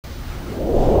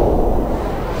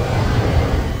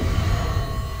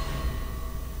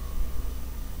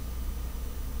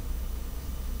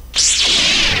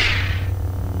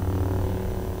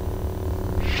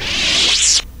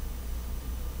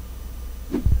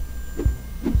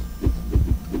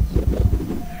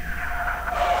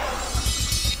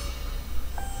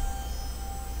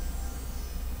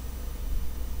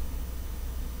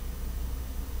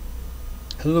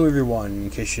Hello everyone, in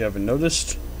case you haven't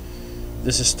noticed,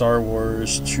 this is Star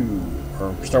Wars 2,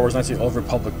 or Star Wars Knights of the Old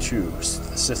Republic 2, the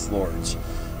Sith Lords.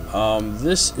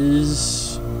 This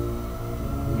is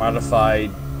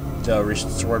modified,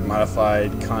 restored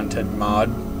modified content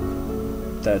mod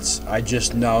that's, I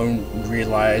just now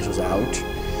realized was out.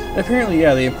 And apparently,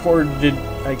 yeah, they imported it,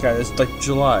 it's like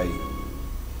July.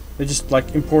 They just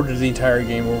like imported the entire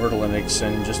game over to Linux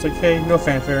and just like, hey, no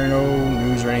fanfare, no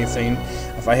news or anything.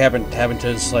 If I happen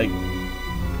to just like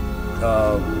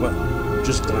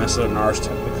just glance at an Ars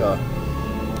Technica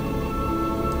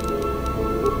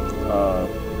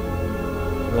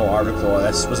little article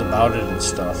that was about it and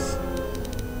stuff.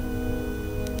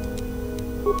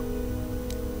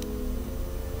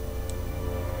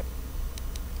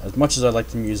 As much as I like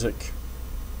the music,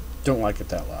 don't like it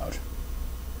that loud.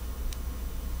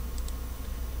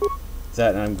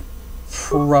 That, and I'm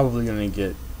probably gonna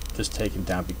get just taken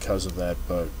down because of that,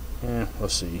 but we'll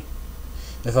see.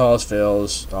 If all else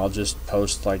fails, I'll just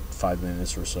post like 5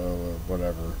 minutes or so or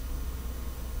whatever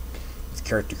with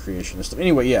character creation and stuff.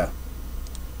 Anyway, yeah,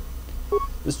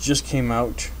 this just came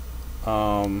out.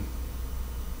 I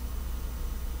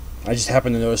just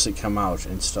happened to notice it come out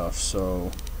and stuff,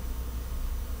 so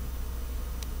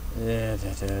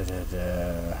that's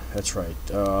right.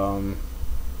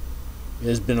 It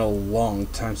has been a long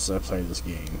time since I played this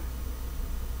game.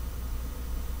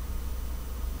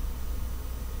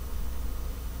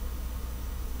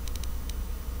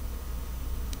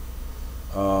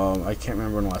 I can't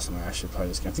remember when the last time I actually played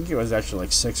this game. I think it was actually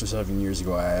like 6 or 7 years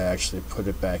ago I actually put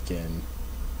it back in.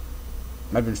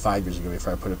 Might have been 5 years ago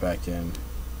before I put it back in.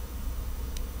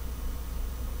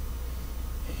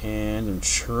 And I'm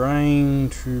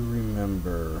trying to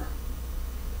remember.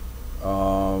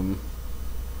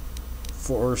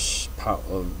 Force,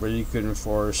 really good in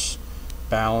force,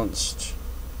 balanced.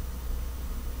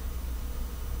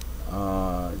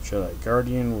 Jedi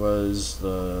Guardian was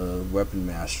the weapon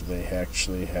master they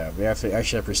actually have. They actually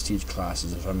have prestige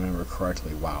classes, if I remember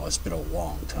correctly. Wow, it's been a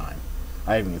long time.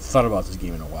 I haven't even thought about this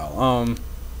game in a while.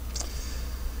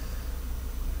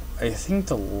 I think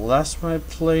the last one I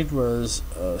played was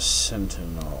a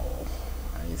Sentinel,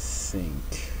 I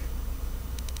think.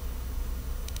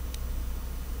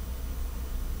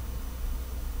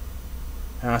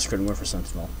 I couldn't wait for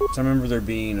Sentinel. So I remember there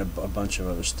being a bunch of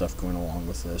other stuff going along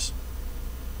with this.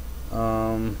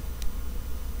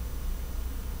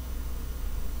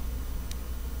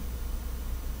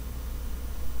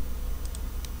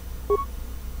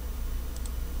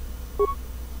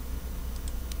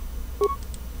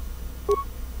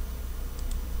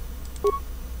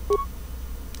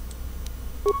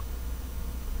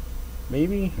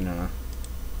 Maybe? Nah.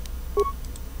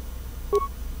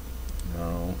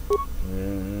 No.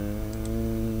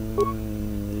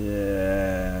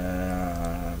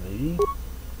 Yeah, maybe?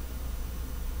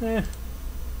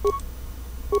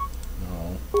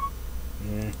 No.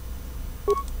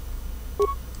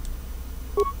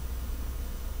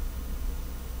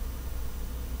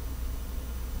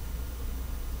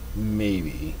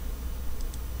 Maybe.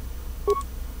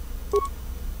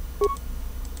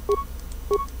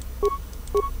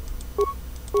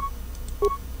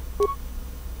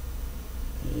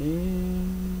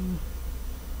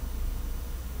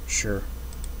 Sure.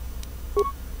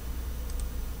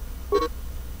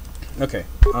 Okay,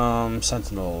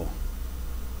 Sentinel.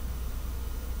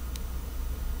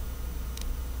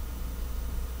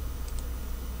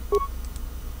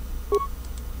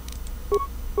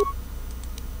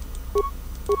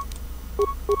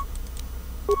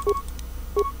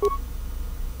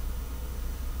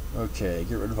 Okay,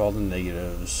 get rid of all the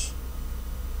negatives.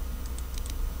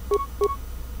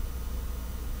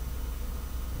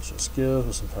 So skills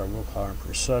with some power, willpower, and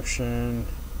perception.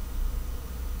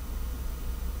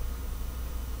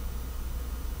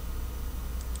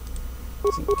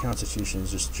 I think Constitution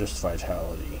is just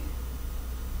vitality.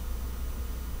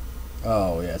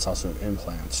 Oh yeah, it's also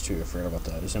implants too. I forgot about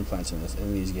that. There's implants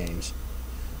in these games.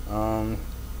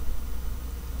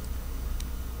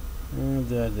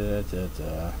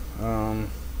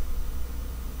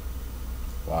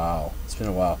 Wow, it's been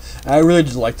a while. I really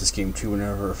did like this game too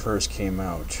whenever it first came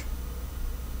out.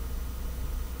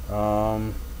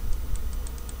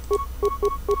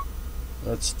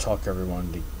 Let's talk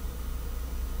everyone to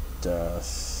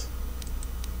death.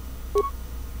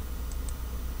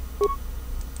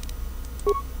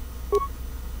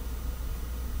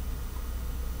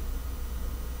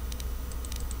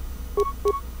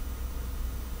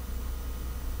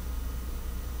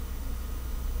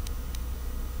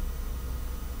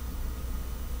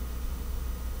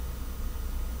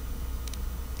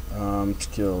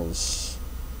 Skills.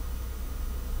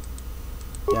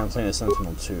 Yeah, I'm playing a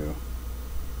Sentinel too.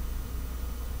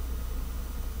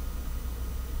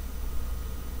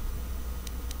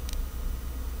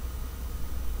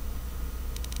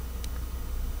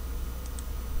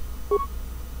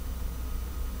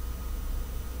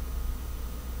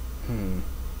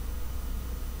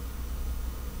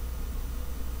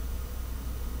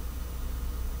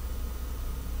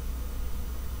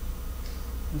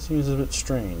 That seems a bit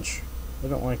strange. I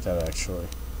don't like that, actually.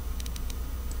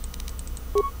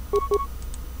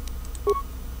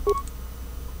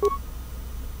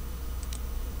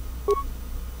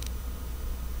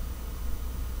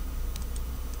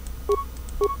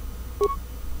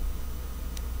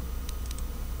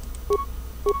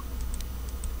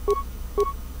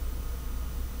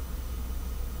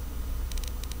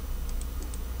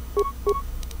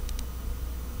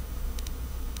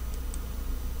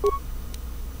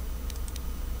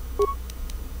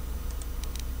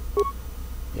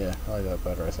 Yeah, I like that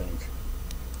better, I think.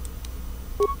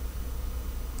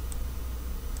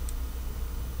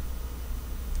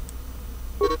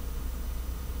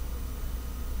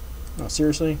 Oh,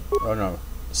 seriously? Oh no,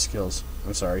 skills.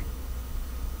 I'm sorry.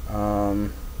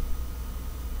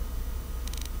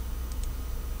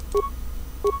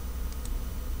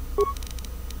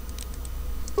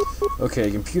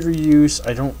 Okay, computer use,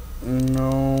 I don't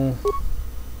know.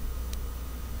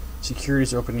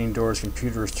 Security's opening doors,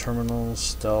 computers, terminals,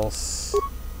 stealth.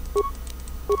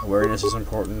 Awareness is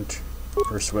important.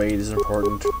 Persuade is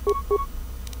important.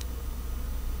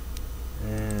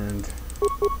 And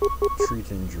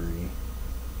treat injury.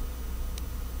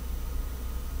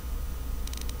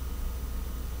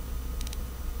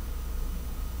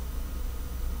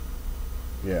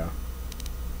 Yeah.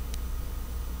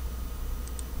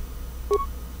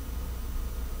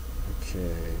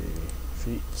 Okay.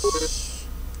 Feats.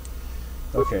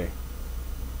 Okay.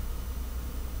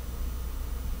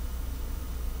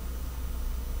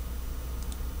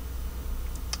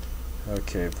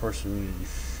 Okay, force immunity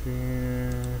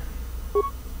fear.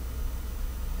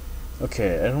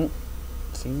 Okay, I don't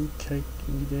think I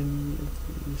need any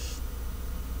of these.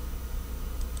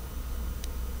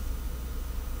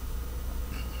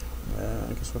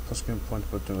 I guess what plus game point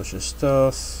about delicious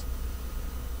stuff.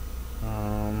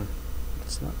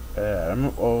 It's not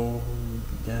bad. Oh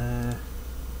yeah.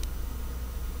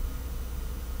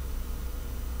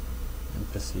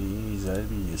 Empathy, that'd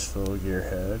be useful.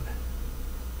 Gearhead.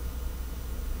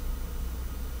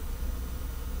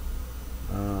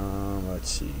 Let's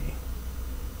see.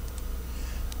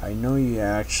 I know you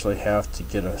actually have to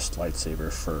get a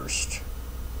lightsaber first.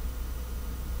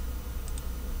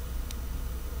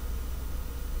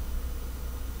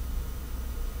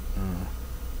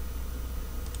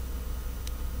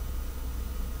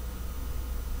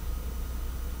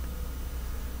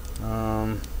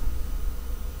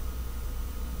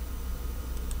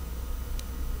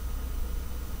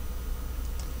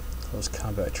 Close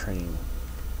combat training.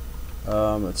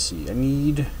 Let's see.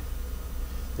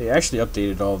 They actually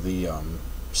updated all the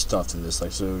stuff to this.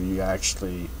 Like, so you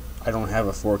actually, I don't have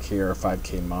a 4K or a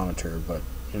 5K monitor, but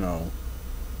you know,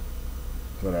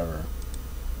 whatever.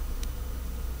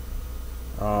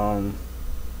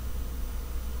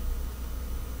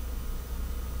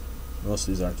 Most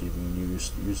of these aren't even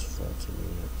useful to me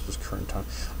at this current time.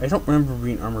 I don't remember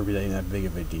being armor being that big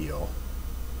of a deal.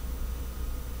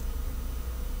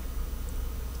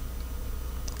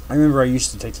 I remember I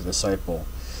used to take the disciple,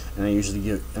 and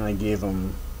I gave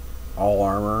him all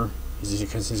armor. Since he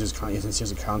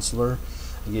was a counselor,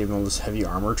 I gave him all this heavy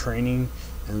armor training,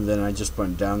 and then I just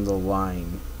went down the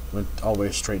line, went all the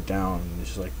way straight down. It's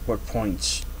just like what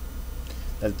points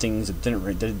that things that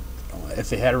didn't if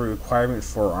they had a requirement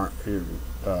for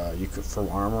for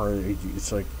armor,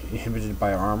 it's like inhibited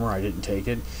by armor. I didn't take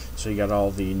it, so you got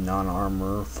all the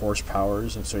non-armor force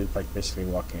powers, and so it's like basically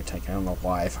walking a tank. I don't know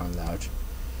why I found that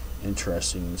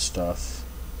interesting and stuff.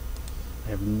 I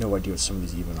have no idea what some of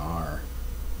these even are.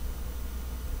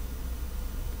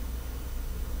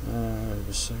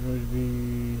 This would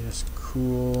be that's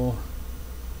cool.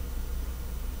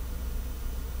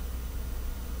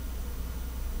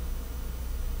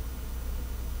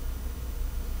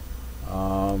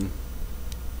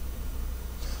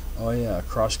 Oh yeah,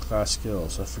 cross-class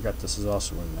skills. I forgot this is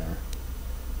also in there.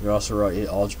 You're also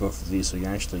eligible for these, so you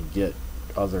can actually get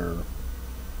other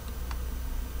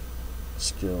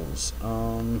skills.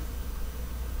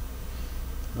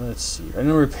 Let's see. I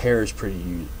know repair is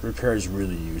repair is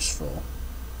really useful.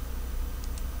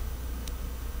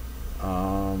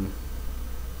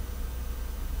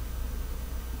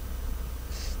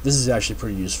 This is actually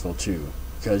pretty useful too.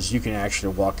 because you can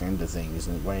actually walk into things,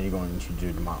 and when you're going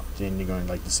to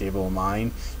like disable a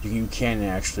mine, you can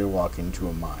actually walk into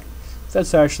a mine.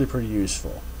 That's actually pretty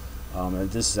useful.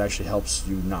 This actually helps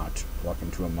you not walk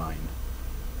into a mine.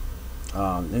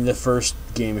 In the first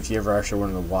game, if you ever actually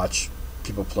wanted to watch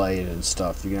people play it and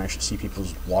stuff, you can actually see people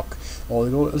walk. Oh,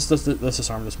 they go, let's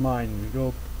disarm this mine. And you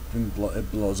go, and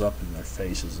it blows up in their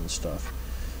faces and stuff.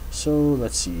 So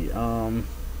let's see.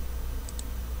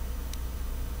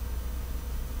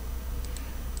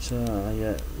 So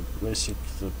yeah,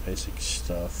 the basic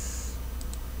stuff.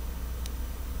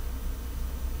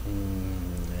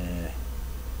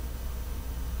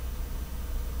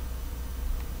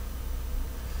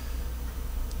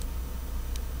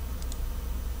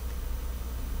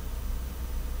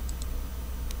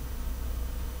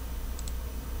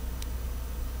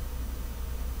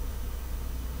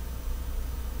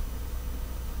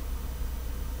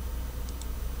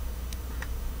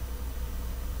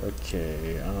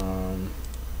 Okay,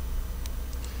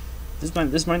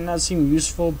 this might not seem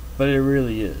useful, but it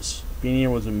really is. Being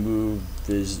able to move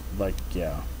is like,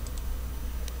 yeah.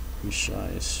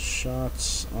 Precise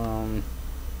shots.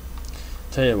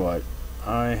 Tell you what,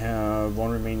 I have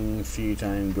one remaining feat.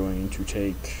 I'm going to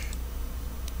take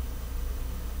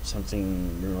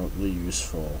something remotely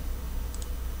useful.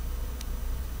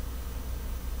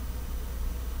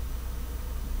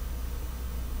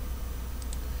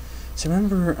 So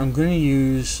remember,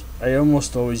 I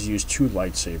almost always use 2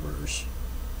 lightsabers.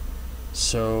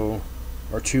 So,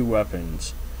 or 2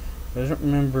 weapons. But I don't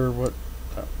remember what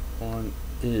that one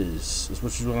is,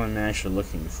 which is what I'm actually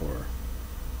looking for.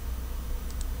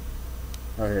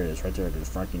 Oh, here it is, right there, at the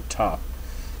fucking top.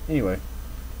 Anyway.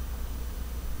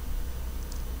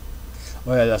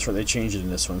 Oh yeah, that's right, they changed it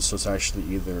in this one, so it's actually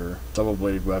either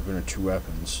double-bladed weapon or 2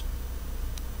 weapons.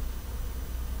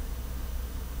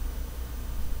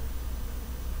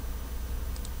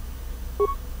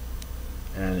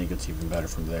 And I think it's even better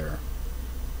from there.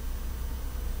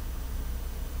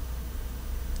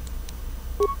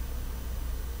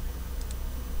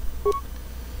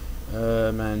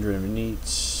 Mandarin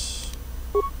Neats.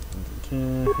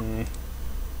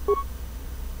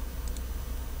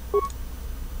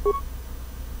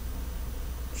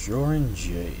 Joran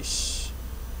Jace.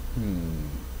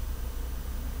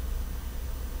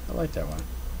 I like that one.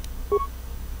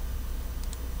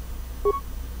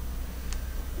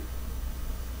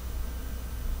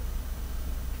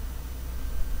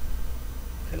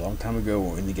 A long time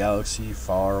ago in the galaxy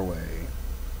far away.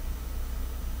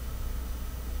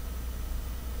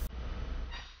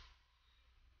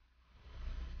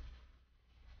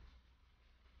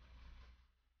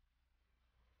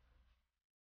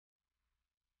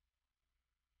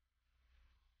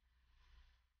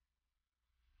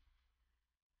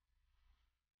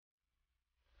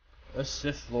 The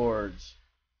Sith Lords.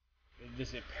 It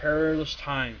is a perilous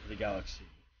time for the galaxy.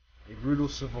 A brutal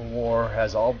civil war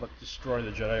has all but destroyed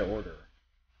the Jedi Order,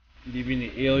 leaving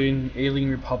the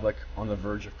alien Republic on the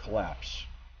verge of collapse.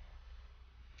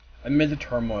 Amid the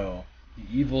turmoil, the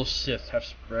evil Sith have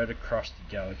spread across the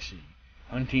galaxy,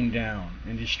 hunting down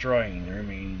and destroying the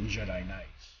remaining Jedi Knights.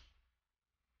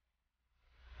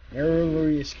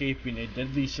 Narrowly escaping a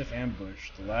deadly Sith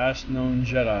ambush, the last known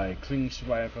Jedi clings to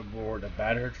life aboard a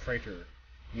battered freighter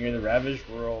near the ravaged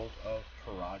world of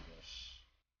Prologue.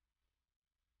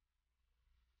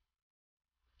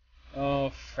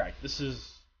 Oh, frack, this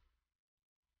is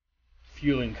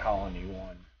Fueling Colony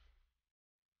 1.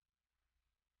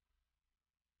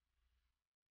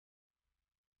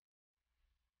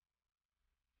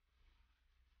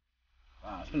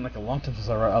 Wow, it's been like a long time since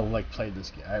I like played this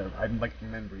game. I'm like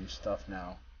remembering stuff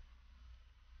now.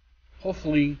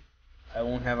 Hopefully, I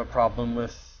won't have a problem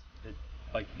with it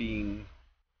like being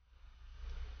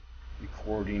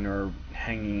recording or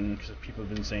hanging, because people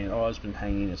have been saying, oh, it's been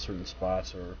hanging at certain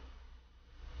spots, or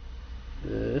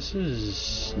this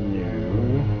is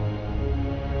new.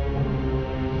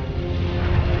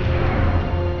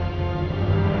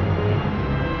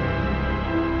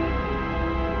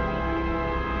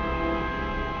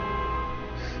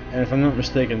 And if I'm not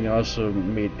mistaken, they also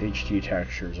made HD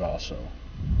textures also.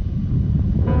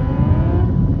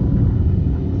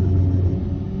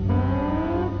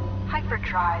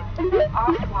 Hyperdrive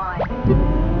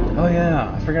offline. Oh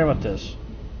yeah, I forgot about this.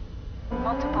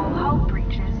 Multiple hull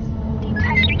breaches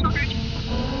detected.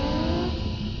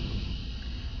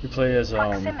 We play as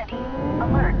Proximity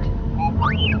alert.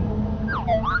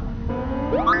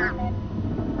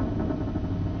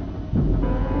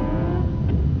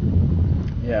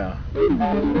 Yeah. The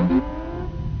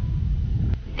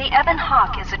Ebon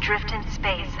Hawk is adrift in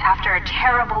space after a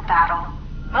terrible battle.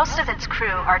 Most of its crew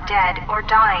are dead or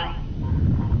dying.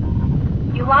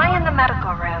 You lie in the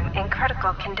medical room in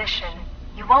critical condition.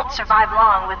 You won't survive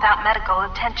long without medical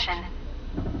attention.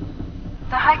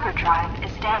 The hyperdrive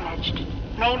is damaged.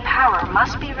 Main power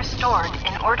must be restored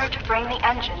in order to bring the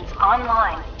engines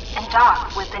online and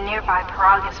dock with the nearby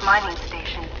Prologue mining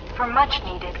station for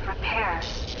much-needed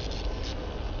repairs.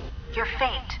 Your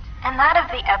fate, and that of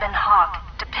the Ebon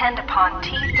Hawk, depend upon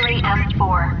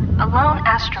T3M4, a lone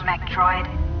astromech droid.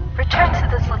 Return to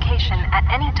this location at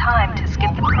any time to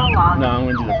skip the prologue. No, I'm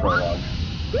gonna do the prologue.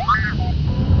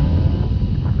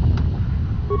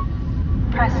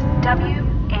 Press WASD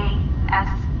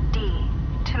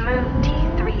to move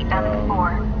T3M4,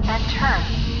 then turn.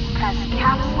 Press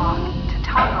caps lock to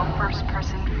toggle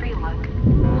first-person free look.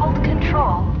 Hold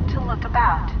control to look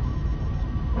about.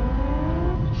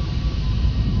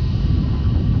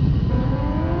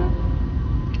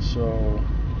 So...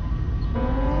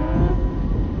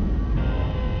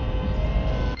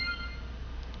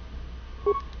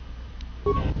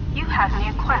 You have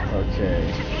new quest.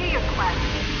 Okay. To view your quest,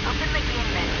 open the game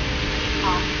menu.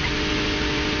 Default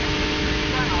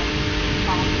Journal.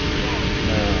 Default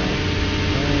Game.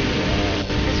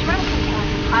 This room contains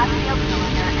a class field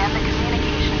cylinder and the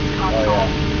communications console.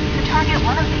 To target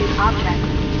one of these objects,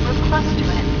 move close to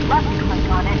it, left-click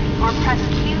on it, or press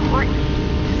Q or E.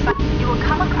 You will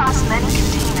come across many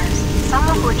containers, some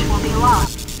of which will be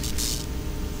locked.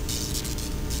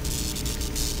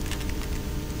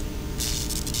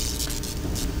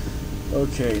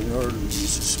 Okay, in order to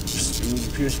use this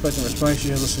computer spectrum or spikes,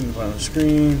 you have listening to the bottom of the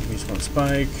screen. Use one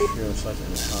spike. You're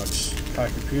selecting the Hawk's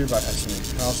computer bypassing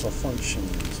the console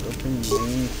functions. Open the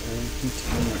main and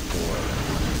container door.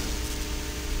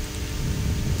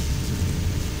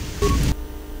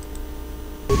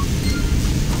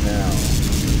 Now.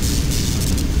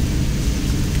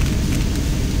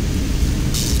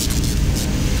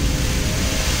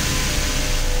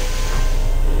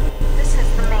 This is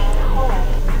the main hold.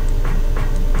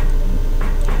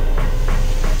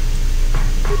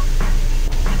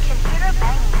 You can hear a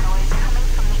banging noise coming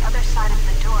from the other side of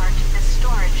the door to this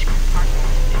storage compartment,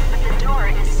 but the door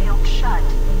is sealed shut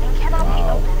and cannot be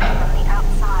opened from the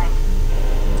outside.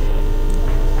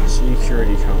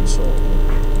 Security console.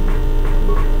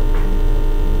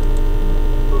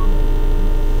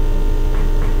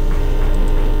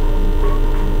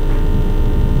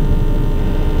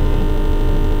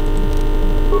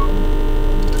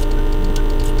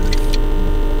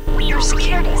 Your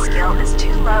security skill is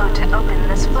too low to open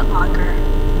this footlocker.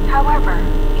 However,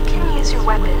 you can use your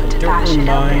weapon to bash it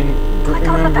open. Click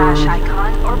on the bash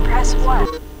icon or press 1.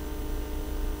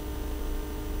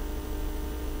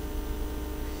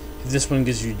 This one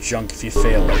gives you junk if you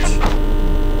fail it.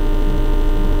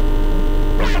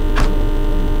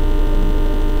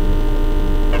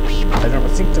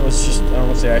 I think that was just, I don't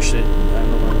know if they actually, I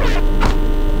don't remember.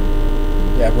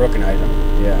 Yeah, broken item,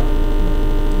 yeah.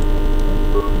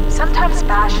 Sometimes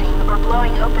bashing or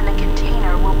blowing open a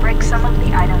container will break some of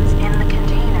the items in the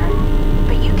container,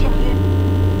 but you can use...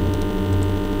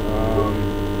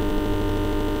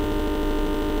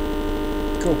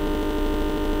 Cool.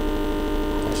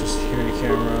 That's just security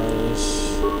cameras.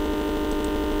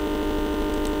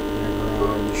 Inner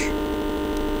garage.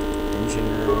 Engine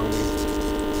room.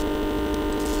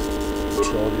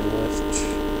 Utility lift.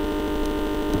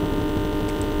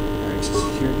 Access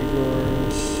security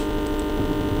doors.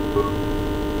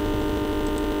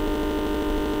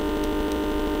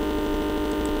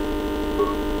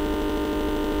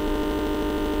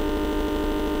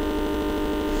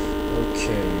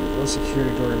 Okay, low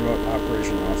security door remote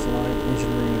operation offline,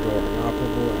 engine room door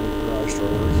inoperable, and garage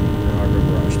door working. Now go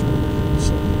garage door working.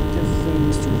 So get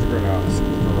things through the garage.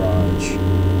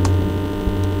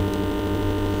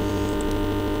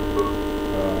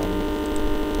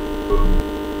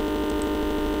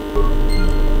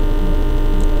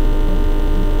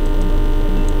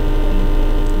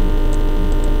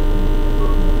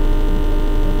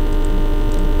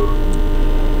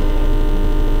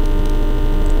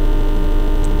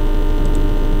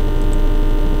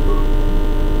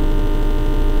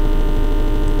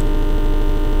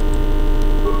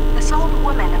 This old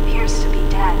woman appears to be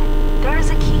dead. There is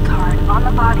a key card on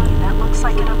the body that looks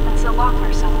like it opens a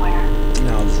locker somewhere.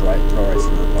 Now it's right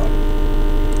through her body.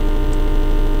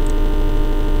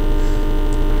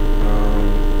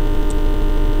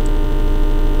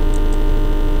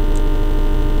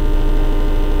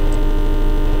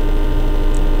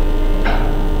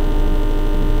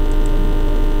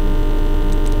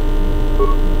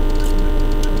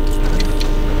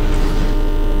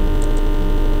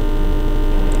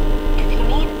 If you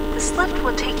need, this lift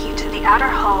will take you to the outer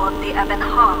hull of the the Ebon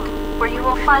Hawk, where you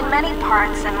will find many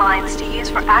parts and mines to use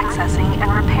for accessing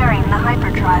and repairing the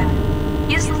hyperdrive.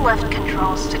 Use the lift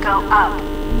controls to go up.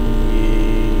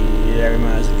 Yeah, we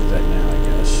might as well do that now, I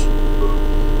guess.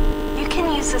 You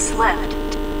can use this lift.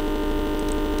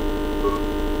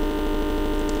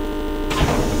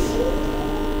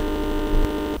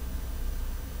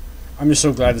 I'm just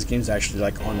so glad this game's actually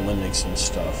like on Linux and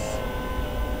stuff.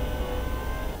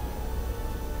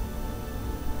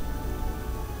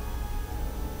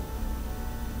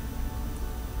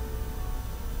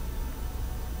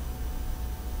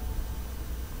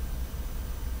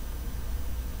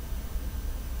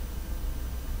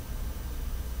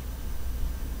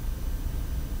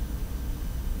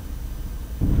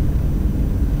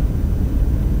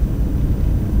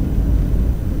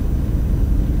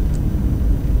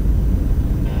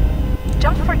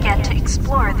 Don't forget to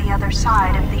explore the other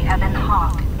side of the Ebon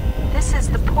Hawk. This is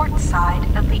the port side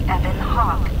of the Ebon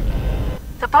Hawk.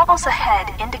 The bubbles ahead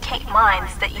indicate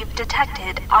mines that you've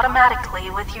detected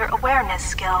automatically with your awareness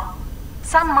skill.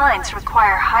 Some mines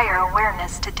require higher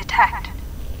awareness to detect.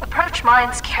 Approach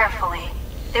mines carefully.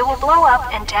 They will blow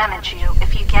up and damage you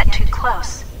if you get too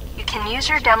close. You can use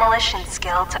your demolition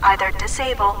skill to either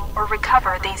disable or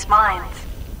recover these mines.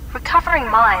 Recovering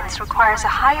mines requires a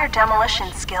higher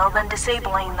demolition skill than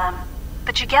disabling them,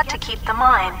 but you get to keep the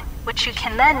mine, which you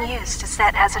can then use to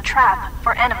set as a trap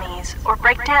for enemies or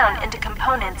break down into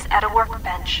components at a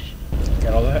workbench.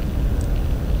 Got all that?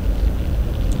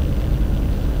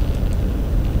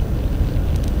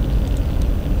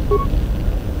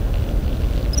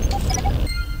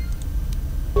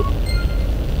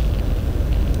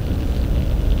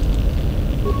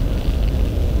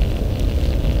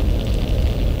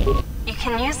 You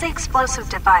can use the explosive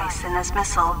device in this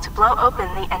missile to blow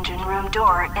open the engine room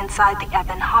door inside the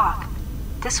Ebon Hawk.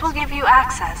 This will give you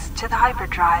access to the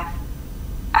hyperdrive.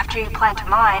 After you plant a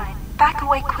mine, back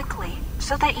away quickly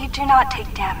so that you do not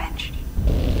take damage.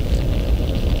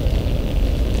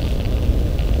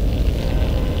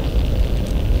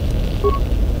 I'm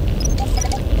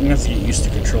gonna have to get used to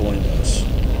controlling this.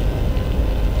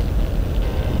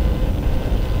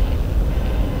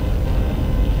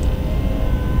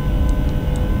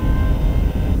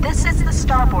 This is the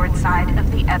starboard side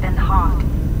of the Ebon Hawk.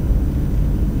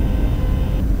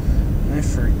 I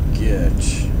forget.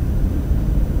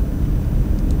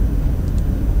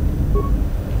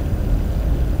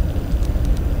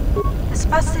 This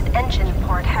busted engine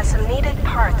port has some needed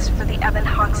parts for the Ebon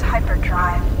Hawk's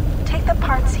hyperdrive. Take the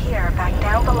parts here back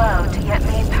down below to get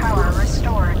main power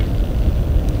restored.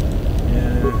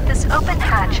 Yeah. This open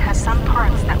hatch has some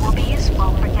parts that will be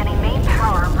useful for getting main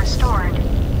power restored.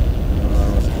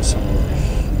 There's some over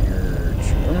here. I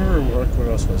remember what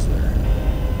else was there.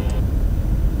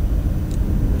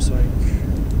 There's like...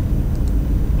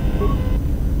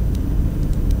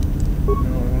 No, I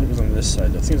don't think it was on this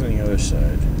side. I think it was on the other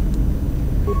side.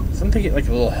 Doesn't they get like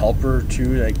a little helper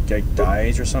too that like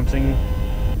dies or something?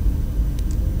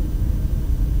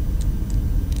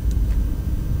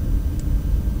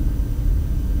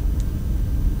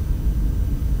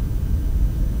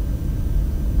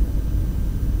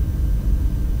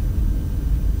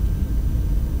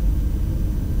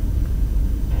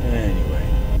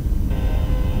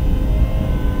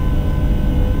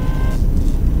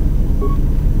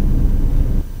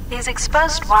 These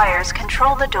exposed wires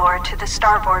control the door to the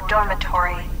starboard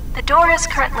dormitory. The door is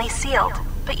currently sealed,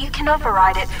 but you can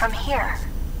override it from here.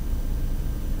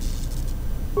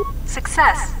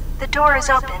 Success! The door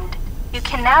is opened. You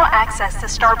can now access the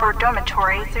starboard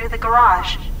dormitory through the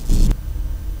garage.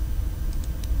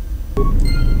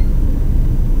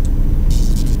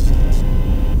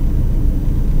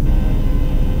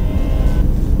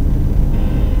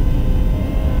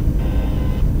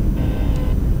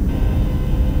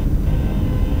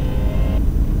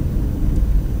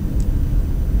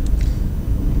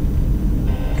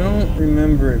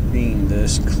 Remember it being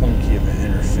this clunky of an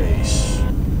interface.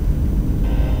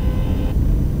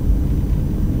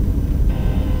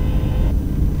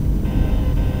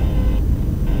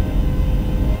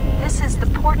 This is the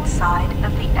port side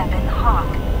of the Ebon Hawk.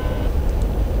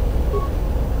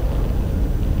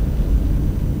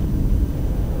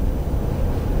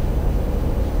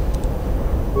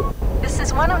 This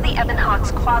is one of the Ebon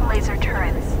Hawk's quad laser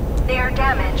turrets. They are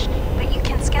damaged, but you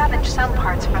can scavenge some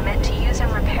parts from it to use in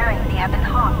repairing the Ebon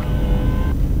Hawk.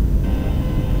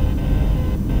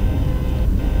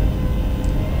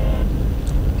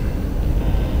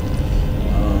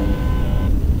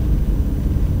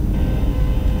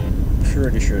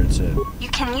 Pretty sure it's it. You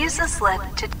can use this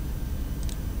lift to...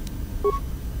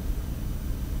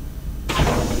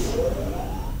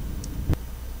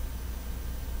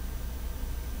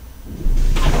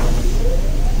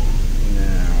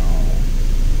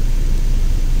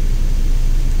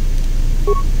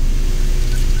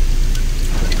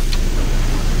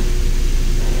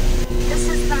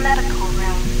 medical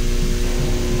room.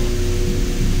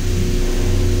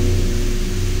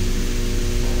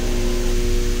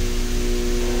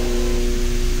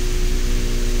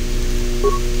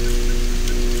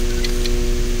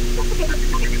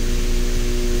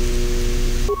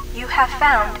 You have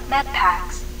found med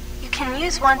packs. You can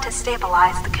use one to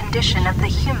stabilize the condition of the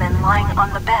human lying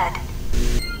on the bed.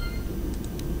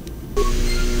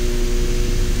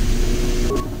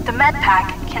 The med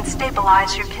pack can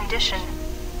stabilize your condition.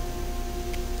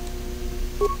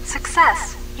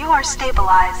 Success! You are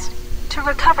stabilized. To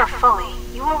recover fully,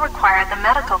 you will require the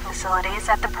medical facilities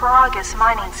at the Prologue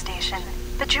mining station,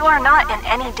 but you are not in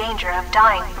any danger of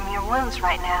dying from your wounds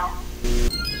right now.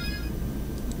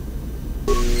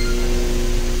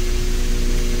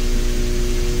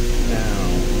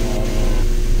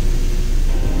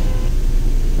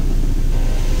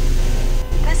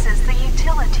 This is the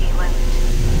utility lift.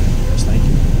 Yes, thank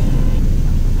you.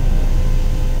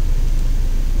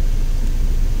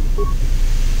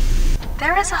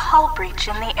 There is a hull breach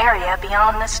in the area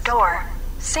beyond this door.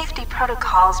 Safety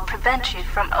protocols prevent you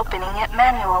from opening it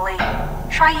manually.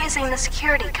 Try using the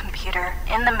security computer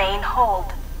in the main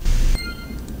hold.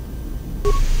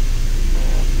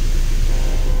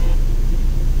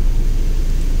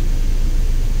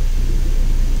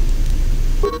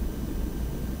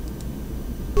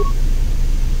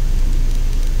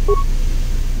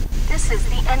 This is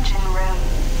the engine room.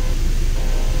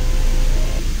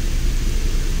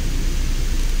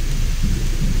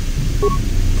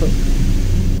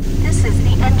 This is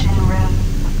the engine room.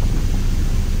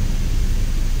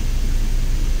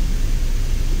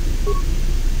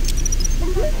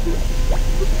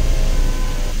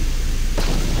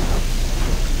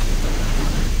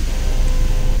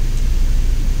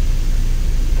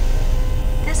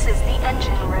 This is the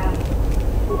engine room.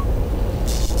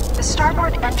 The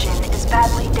starboard engine is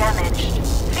badly damaged.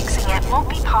 Fixing it won't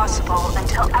be possible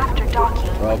until after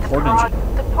docking with the Prologue.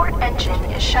 The port engine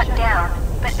is shut down,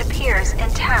 but appears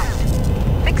intact.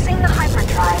 Fixing the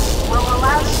hyperdrive will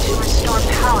allow you to restore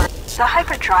power. The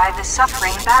hyperdrive is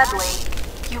suffering badly.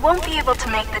 You won't be able to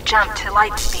make the jump to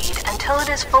light speed until it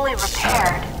is fully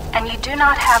repaired, and you do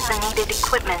not have the needed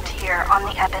equipment here on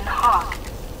the Ebon Hawk.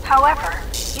 However,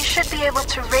 you should be able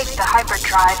to rig the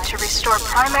hyperdrive to restore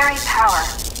primary power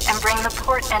and bring the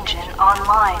port engine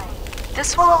online.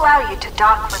 This will allow you to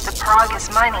dock with the Prologue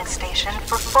mining station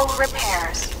for full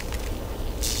repairs.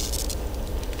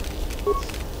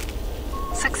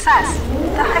 Success!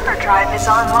 The hyperdrive is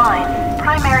online.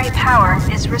 Primary power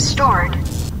is restored.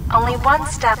 Only one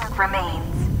step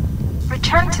remains.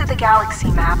 Return to the galaxy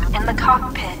map in the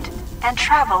cockpit and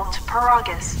travel to Prologue.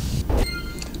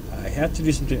 I have to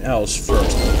do something else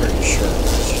first, I'm pretty sure.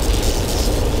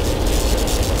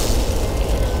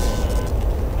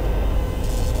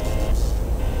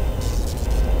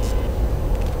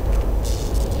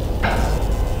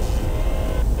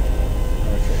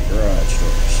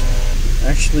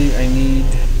 Actually, I need...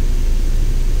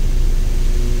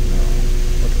 No.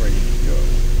 What do I need to go?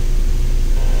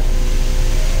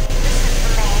 This is the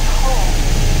main hold.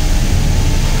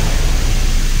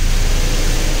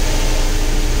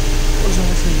 What was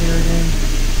all thing here again?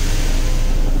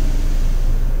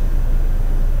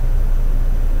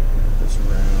 This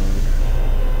around.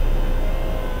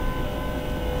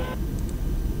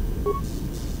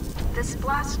 This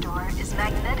blast door is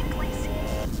magnetically sealed.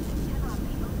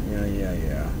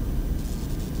 Yeah.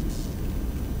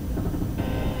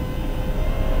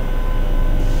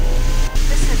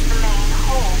 This is the main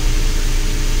hold.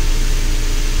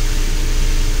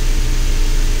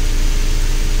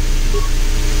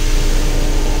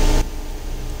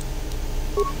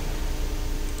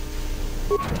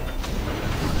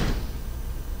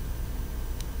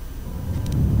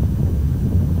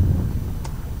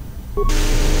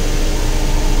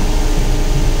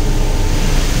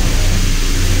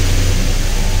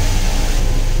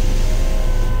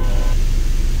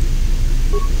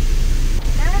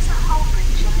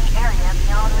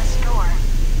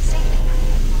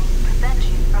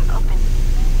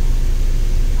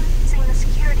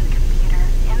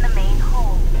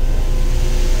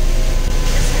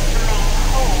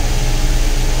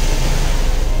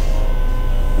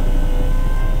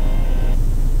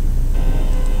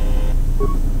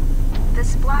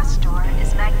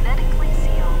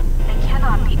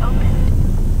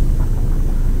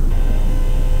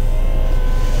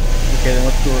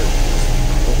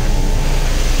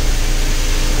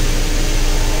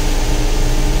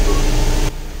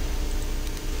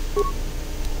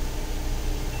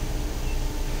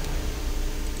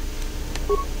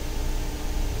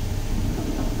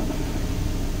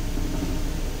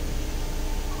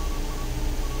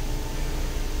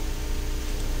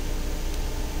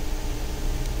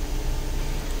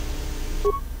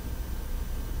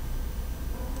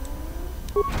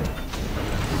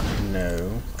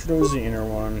 close the inner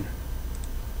one.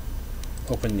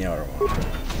 Open the outer one.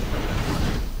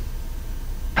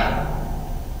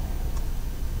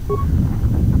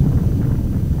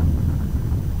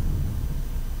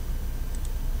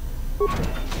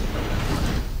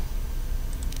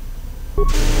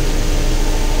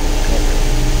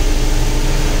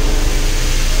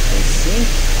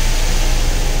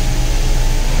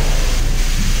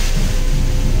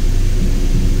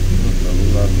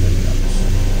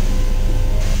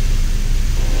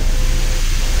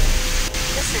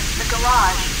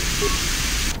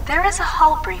 There is a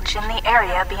hull breach in the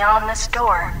area beyond this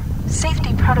door.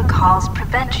 Safety protocols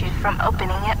prevent you from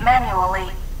opening it manually.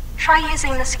 Try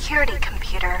using the security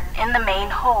computer in the main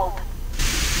hold.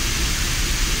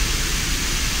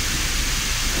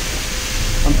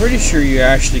 I'm pretty sure you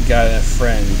actually got a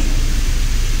friend.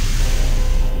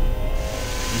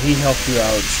 He helped you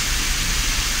out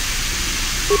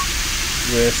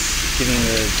with getting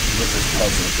with this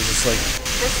puzzle. Because it's like...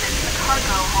 This is the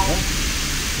cargo hold.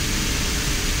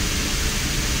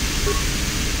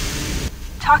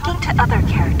 Talking to other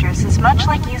characters is much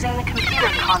like using the computer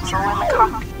console in the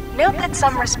cockpit. Note that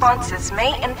some responses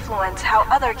may influence how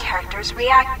other characters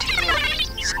react to you.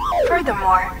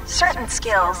 Furthermore, certain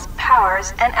skills,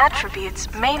 powers, and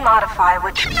attributes may modify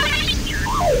which...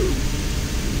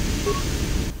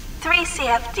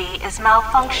 3CFD is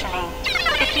malfunctioning.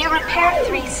 If you repair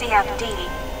 3CFD...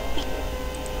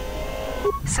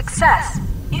 Success!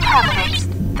 You have fixed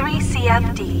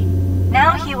 3CFD.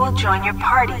 Now he will join your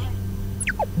party.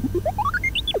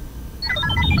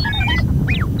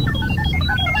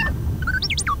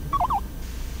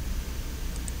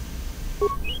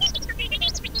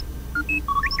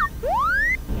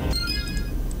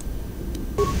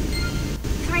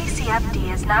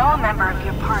 CFD is now a member of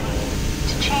your party.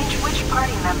 To change which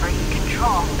party member you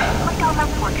control, click on the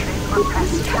portrait or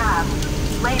press Tab.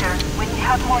 Later, when you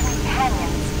have more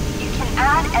companions, you can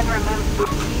add and remove.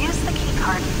 Use the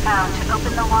keycard you found to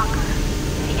open the locker.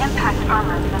 The impact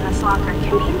armor from this locker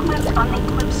can be equipped on the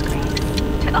equip screen.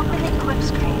 To open the equip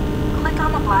screen, click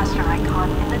on the blaster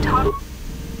icon in the top.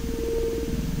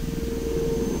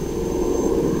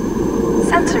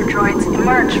 Sensor droids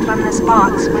emerged from this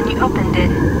box when you opened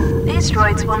it. These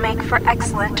droids will make for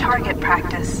excellent target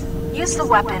practice. Use the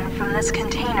weapon from this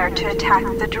container to attack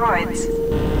the droids.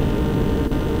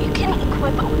 You can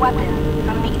equip a weapon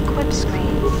from the equip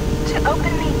screen. To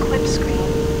open the equip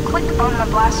screen, click on the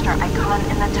blaster icon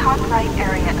in the top right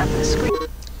area of the screen.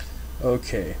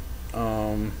 Okay,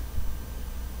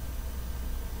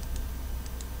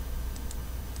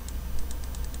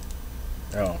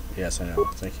 Oh, yes, I know.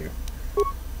 Thank you.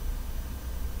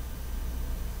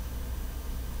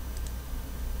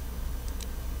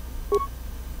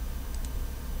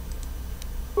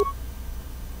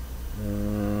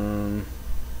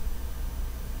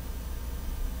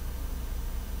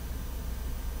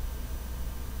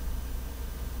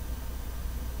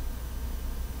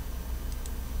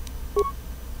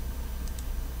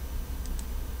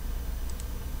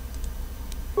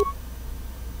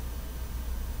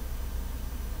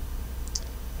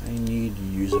 I need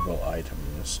usable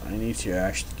items. I need to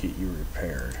actually get you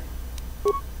repaired.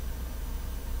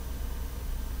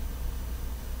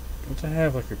 Don't I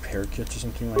have like repair kits or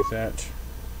something like that?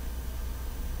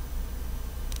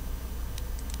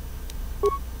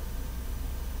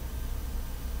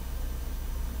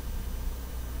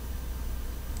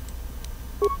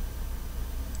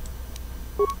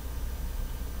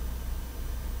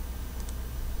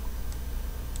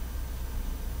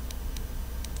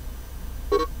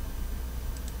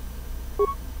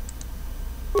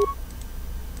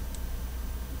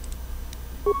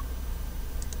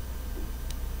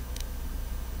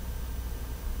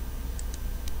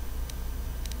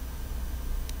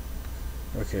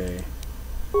 Okay.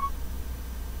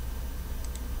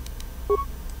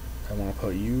 I want to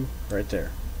put you right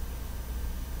there.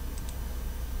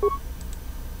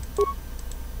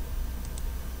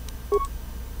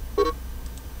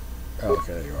 Oh,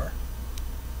 okay, there you are.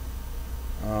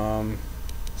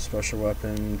 Special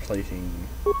weapon plating.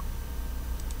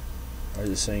 I was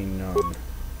just saying none.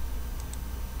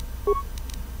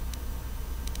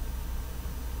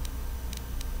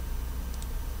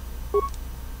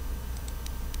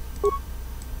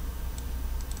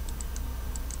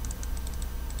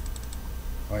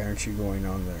 Why aren't you going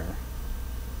on there?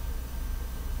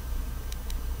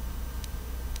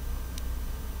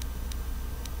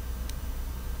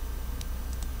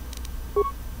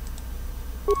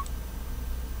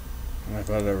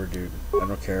 Whatever, dude. I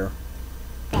don't care.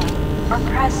 Or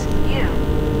press U.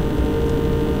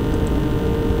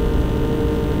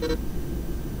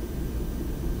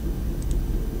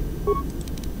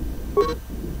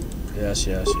 Yes,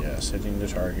 yes, yes. Hitting the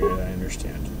target, I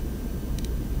understand.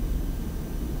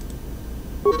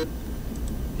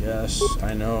 Yes,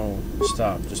 I know.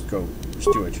 Stop, just go.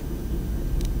 Just do it.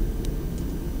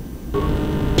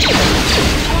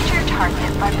 Change your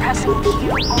target by pressing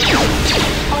Q or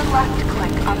left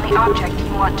click on the object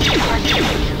you want to target.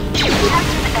 To detect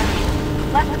an enemy,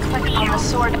 left click on the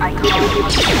sword icon will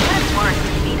do good work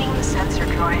defeating the sensor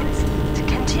droids. To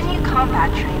continue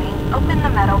combat training, open the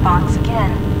metal box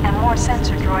again, and more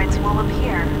sensor droids will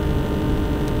appear.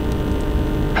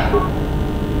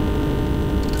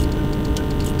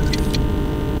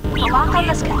 The lock on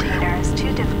this container is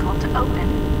too difficult to open.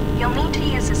 You'll need to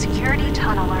use a security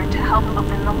tunneler to help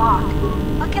open the lock.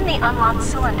 Look in the unlocked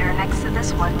cylinder next to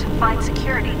this one to find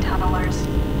security tunnelers.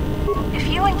 If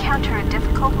you encounter a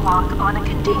difficult lock on a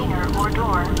container or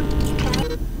door, you can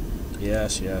use...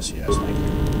 Yes, yes, yes, thank you.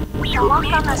 The lock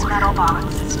on this metal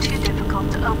box is too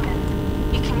difficult to open.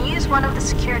 You can use one of the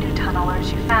security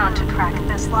tunnelers you found to crack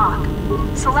this lock.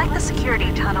 Select the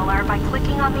security tunneler by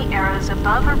clicking on the arrows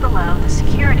above or below the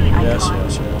security icon. Yes,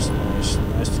 yes, yes, nice,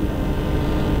 nice to know.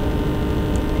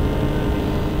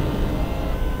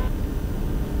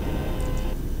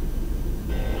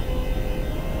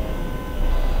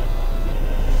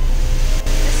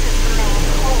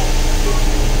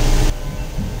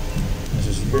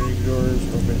 Doors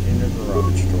open in the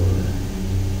garage door.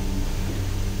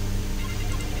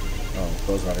 Oh,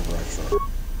 close outer garage door.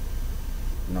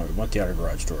 No, we want the outer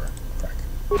garage door. Crack.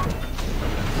 Alright,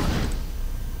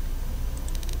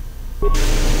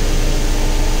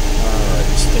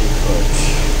 stay put.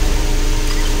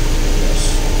 Yes.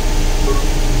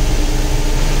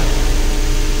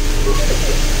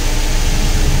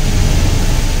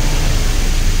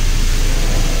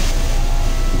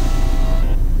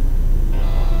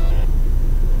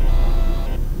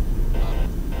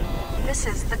 This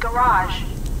is the garage.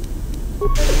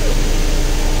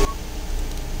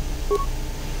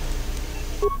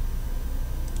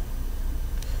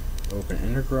 Open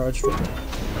inner garage door.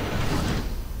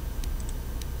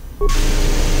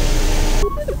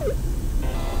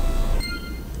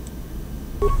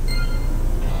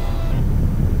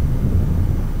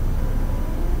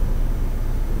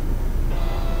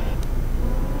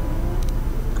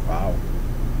 Wow.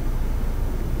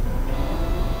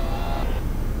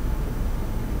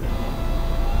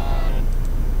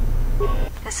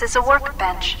 This is a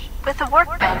workbench. With a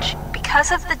workbench,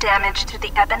 because of the damage to the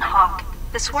Ebon Hawk,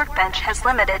 this workbench has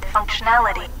limited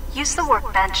functionality. Use the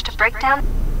workbench to break down...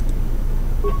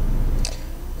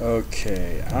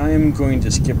 Okay, I'm going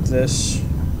to skip this.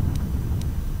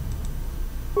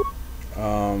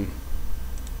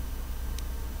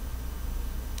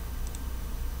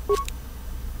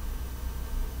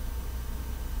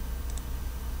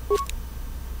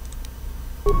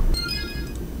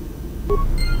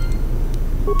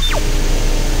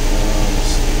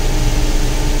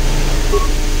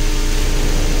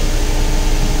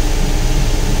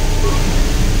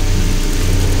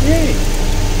 Yay!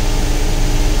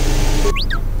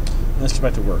 Let's get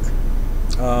back to work.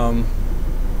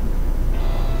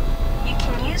 You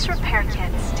can use repair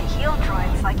kits to heal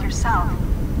droids like yourself.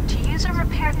 To use a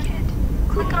repair kit,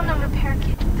 click on the repair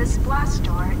kit. This blast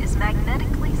door is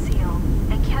magnetically sealed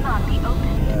and cannot be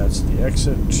opened. That's the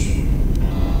exit.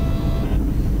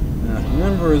 Now,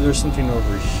 remember, there's something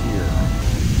over here.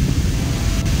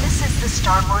 This is the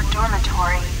starboard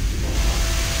dormitory.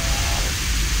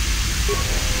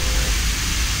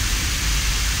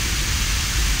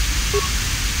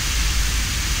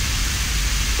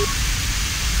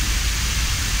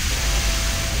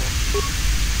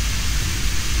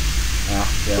 Ah,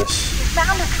 yes. You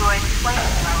found a droid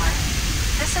flamethrower.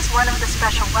 This is one of the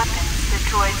special weapons that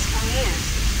droids can use.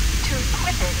 To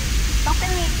equip it, open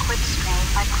the equip screen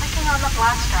by clicking on the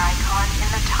blaster icon in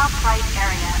the top right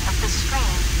area of the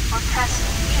screen, or press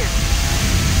U.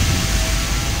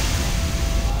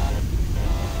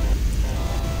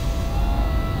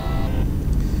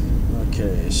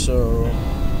 Okay, so...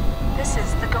 This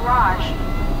is the garage.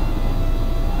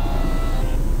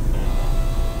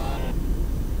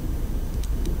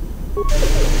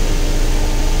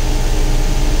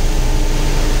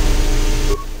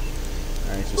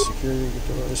 Alright, so security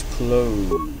door is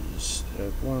closed.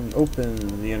 One, open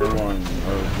the inner one,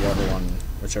 or the outer one,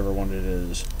 whichever one it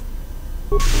is.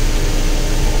 Since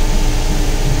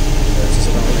I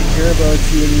don't really care about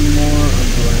you anymore, I'm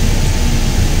going to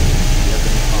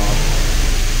Ebon Hawk.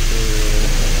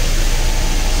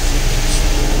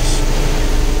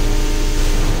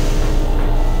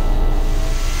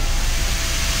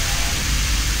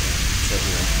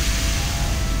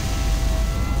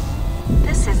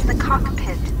 This is the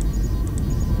cockpit.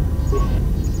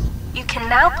 You can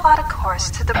now plot a course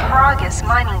to the Paragus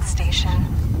mining station.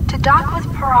 To dock with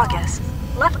Paragus,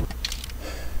 left...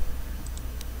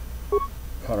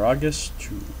 Paragus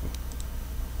 2.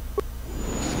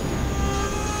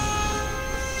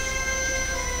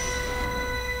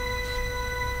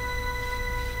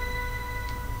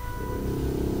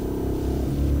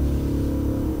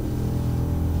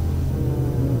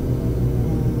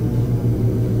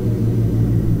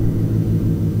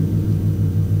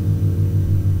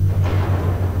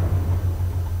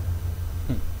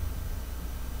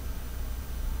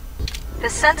 The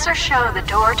sensors show the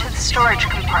door to the storage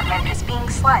compartment is being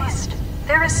sliced.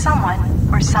 There is someone,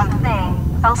 or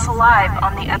something, else alive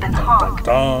on the Ebon Hawk.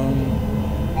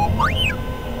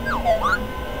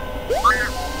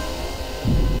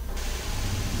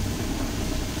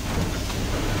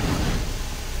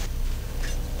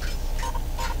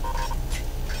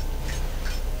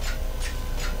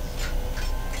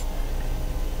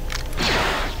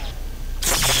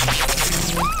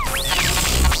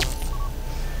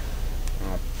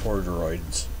 Poor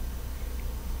droids.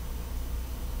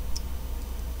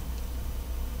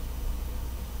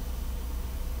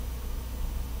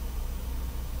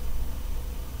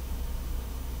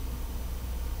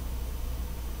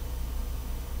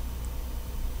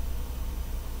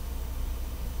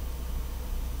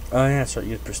 Oh yeah, so you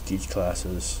get prestige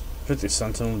classes. 50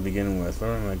 Sentinel to begin with. What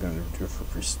am I going to do for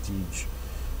prestige?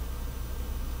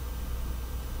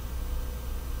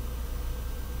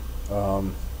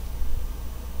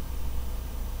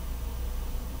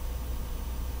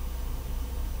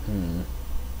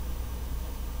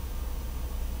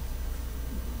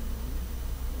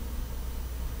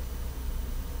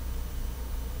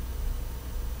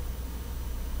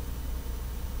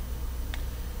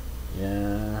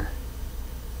 Yeah.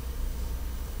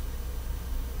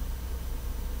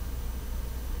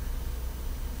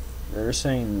 They were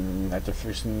saying after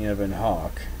fixing the Ebon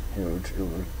Hawk, it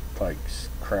would like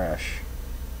crash.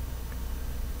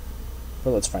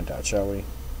 But let's find out, shall we?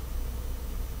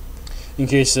 In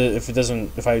case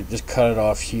if I just cut it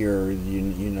off here,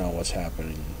 you know what's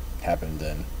happened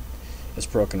then. It's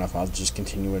broken enough. I'll just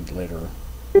continue it later.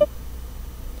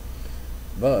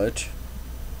 But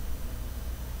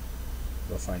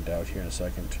we'll find out here in a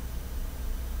second.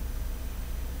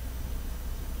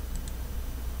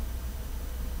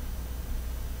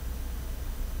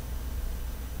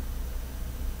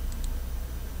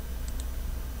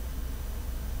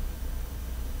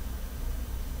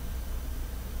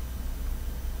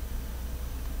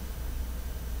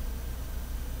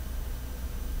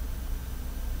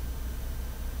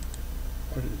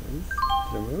 Did it move?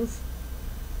 Did it move?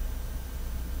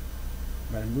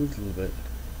 Might have moved a little bit.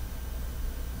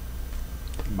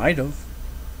 Might have.